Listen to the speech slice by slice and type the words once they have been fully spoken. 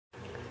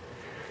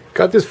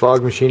Got this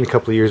fog machine a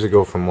couple of years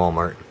ago from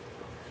Walmart.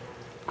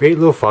 Great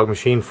little fog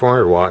machine,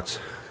 400 watts.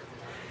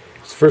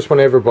 It's the first one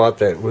I ever bought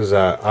that was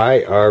a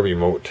IR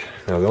remote.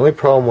 Now the only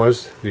problem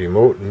was the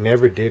remote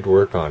never did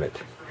work on it.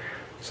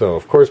 So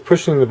of course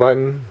pushing the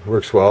button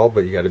works well,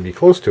 but you got to be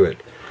close to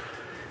it.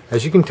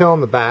 As you can tell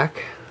on the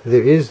back,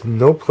 there is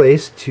no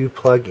place to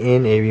plug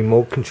in a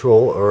remote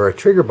control or a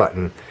trigger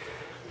button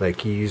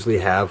like you usually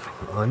have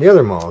on the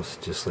other models,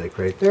 just like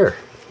right there.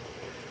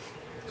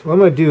 So what I'm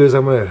going to do is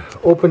I'm going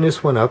to open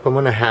this one up. I'm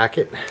going to hack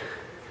it.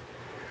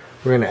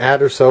 We're going to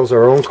add ourselves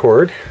our own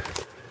cord.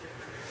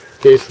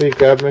 Basically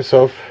grab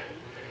myself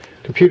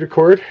computer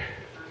cord.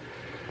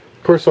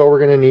 Of course all we're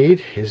going to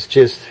need is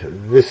just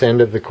this end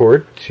of the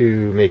cord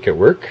to make it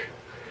work.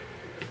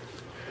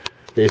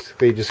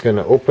 Basically just going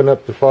to open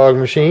up the fog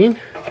machine.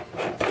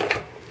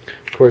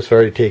 Of course I've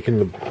already taken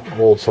the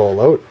bolts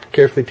all out.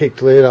 Carefully take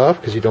the lid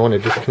off because you don't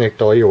want to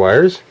disconnect all your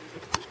wires.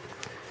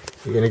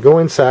 You're going to go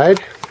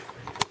inside.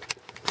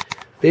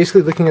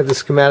 Basically looking at the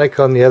schematic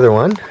on the other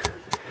one,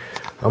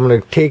 I'm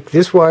going to take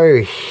this wire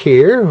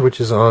here, which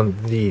is on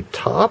the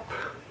top.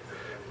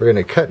 We're going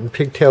to cut and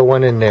pigtail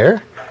one in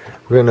there.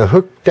 We're going to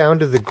hook down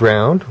to the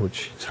ground,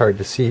 which is hard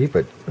to see,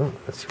 but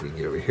let's see if we can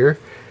get over here.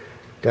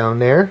 Down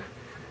there.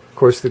 Of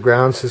course the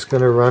ground's just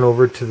going to run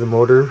over to the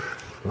motor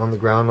on the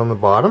ground on the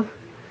bottom.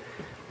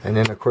 And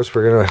then of course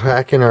we're going to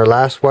hack in our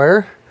last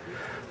wire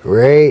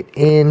right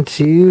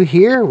into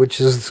here,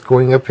 which is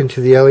going up into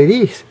the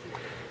LEDs.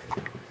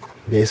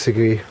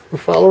 Basically we're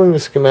following the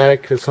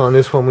schematic that's on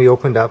this one we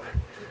opened up.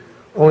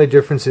 Only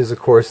difference is of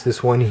course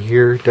this one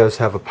here does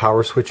have a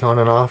power switch on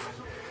and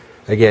off.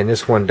 Again,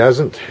 this one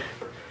doesn't.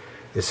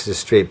 This is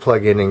straight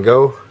plug in and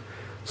go.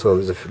 So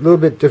there's a little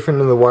bit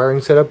different in the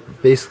wiring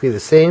setup, basically the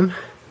same.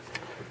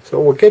 So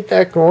we'll get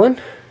that going,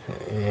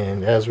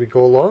 and as we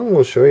go along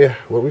we'll show you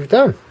what we've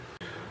done.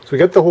 So we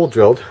got the hole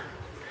drilled. You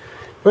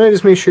want to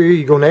just make sure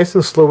you go nice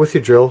and slow with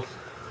your drill.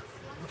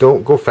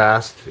 Don't go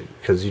fast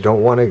because you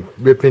don't want to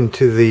rip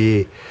into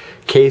the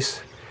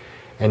case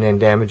and then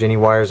damage any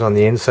wires on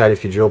the inside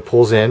if your drill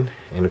pulls in.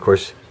 And of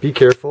course be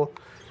careful.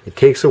 It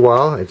takes a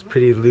while. It's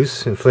pretty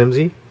loose and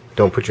flimsy.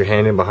 Don't put your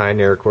hand in behind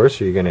there, of course,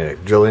 or you're going to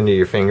drill into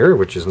your finger,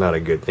 which is not a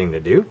good thing to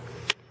do.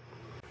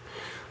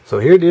 So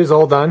here it is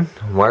all done,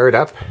 wired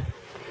up.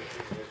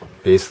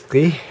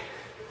 Basically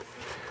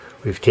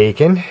we've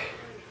taken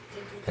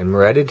and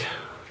threaded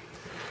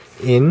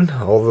in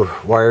all the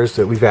wires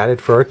that we've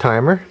added for our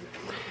timer.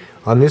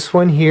 On this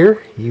one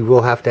here you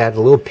will have to add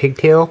a little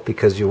pigtail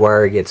because your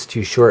wire gets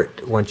too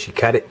short once you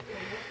cut it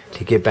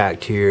to get back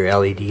to your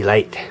LED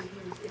light.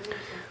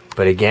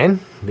 But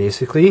again,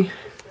 basically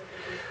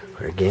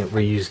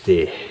we used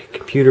the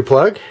computer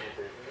plug.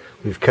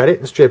 We've cut it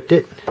and stripped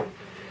it,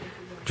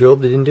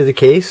 drilled it into the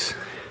case.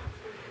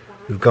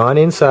 We've gone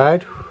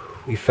inside.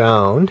 We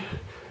found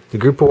the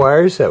group of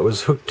wires that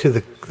was hooked to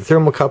the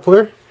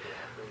thermocoupler.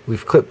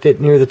 We've clipped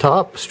it near the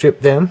top,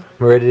 stripped them,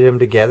 threaded them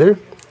together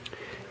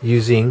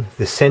using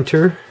the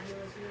center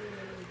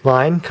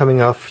line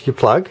coming off your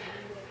plug.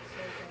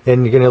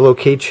 Then you're going to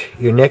locate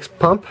your next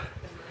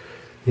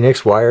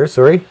wire,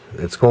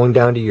 that's going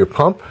down to your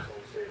pump.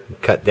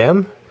 Cut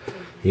them.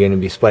 You're going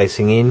to be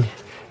splicing in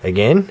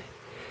again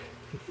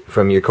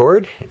from your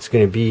cord. It's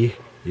going to be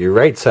your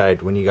right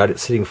side when you got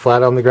it sitting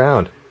flat on the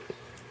ground.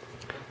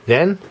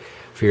 Then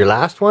for your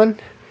last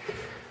one,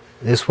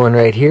 this one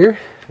right here,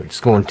 which is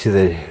going to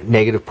the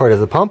negative part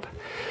of the pump.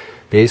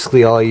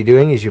 Basically all you're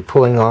doing is you're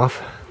pulling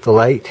off the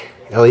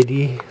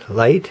LED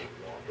light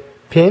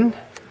pin,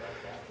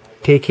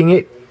 taking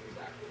it,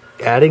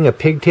 adding a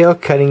pigtail,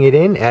 cutting it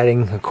in,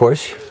 adding of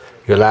course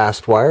your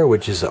last wire,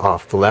 which is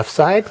off the left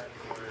side.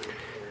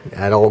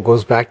 That all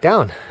goes back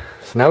down.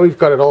 So now we've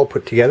got it all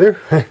put together.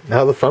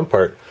 Now the fun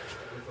part.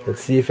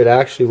 Let's see if it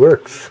actually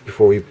works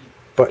before we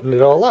button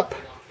it all up.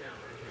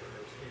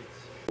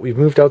 We've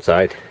moved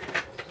outside.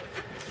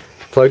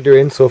 Plugged her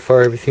in, so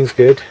far everything's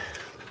good.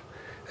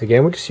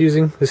 Again, we're just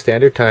using the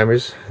standard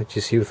timers that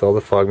you see with all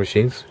the fog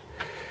machines.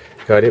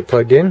 Got it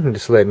plugged in and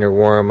just letting her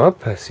warm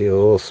up. I see a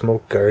little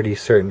smoke already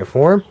starting to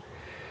form.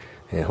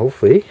 And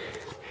hopefully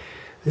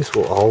this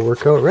will all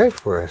work out right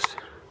for us.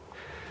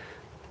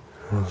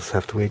 We'll just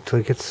have to wait till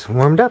it gets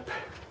warmed up.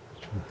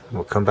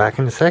 We'll come back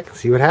in a sec and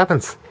see what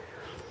happens.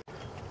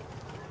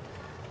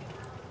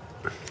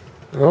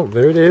 Oh,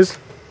 there it is.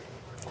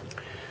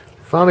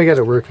 Finally got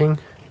it working.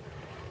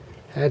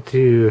 Had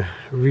to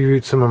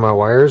reroute some of my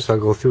wires. I'll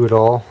go through it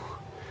all.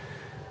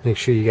 Make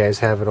sure you guys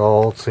have it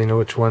all so you know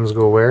which ones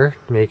go where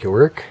to make it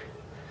work.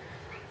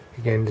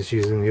 Again, just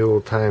using the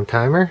old time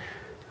timer.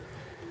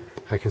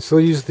 I can still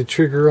use the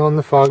trigger on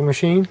the fog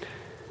machine.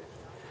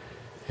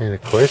 And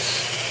of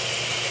course,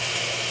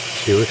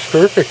 she works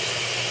perfect.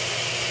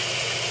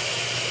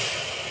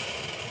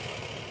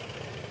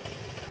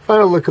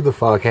 Final look at the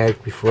fog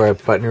hack before I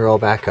button her all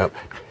back up.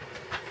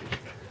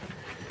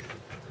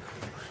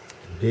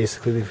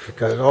 Basically, we've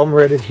got it all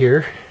threaded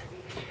here,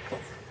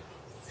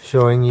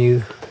 showing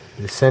you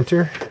the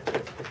center,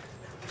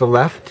 the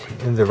left,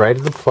 and the right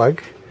of the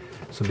plug.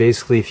 So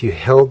basically, if you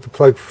held the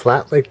plug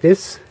flat like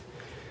this,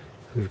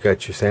 We've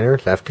got your center,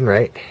 left and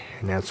right,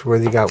 and that's where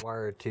they got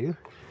wired to.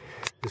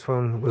 This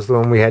one was the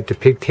one we had to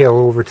pigtail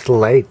over to the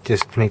light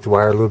just to make the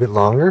wire a little bit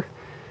longer.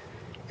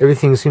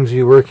 Everything seems to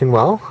be working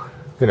well.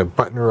 I'm going to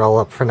button her all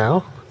up for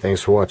now.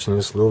 Thanks for watching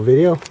this little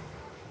video.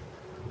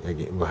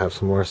 We'll have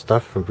some more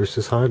stuff from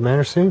Bruce's Haunted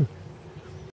Manor soon.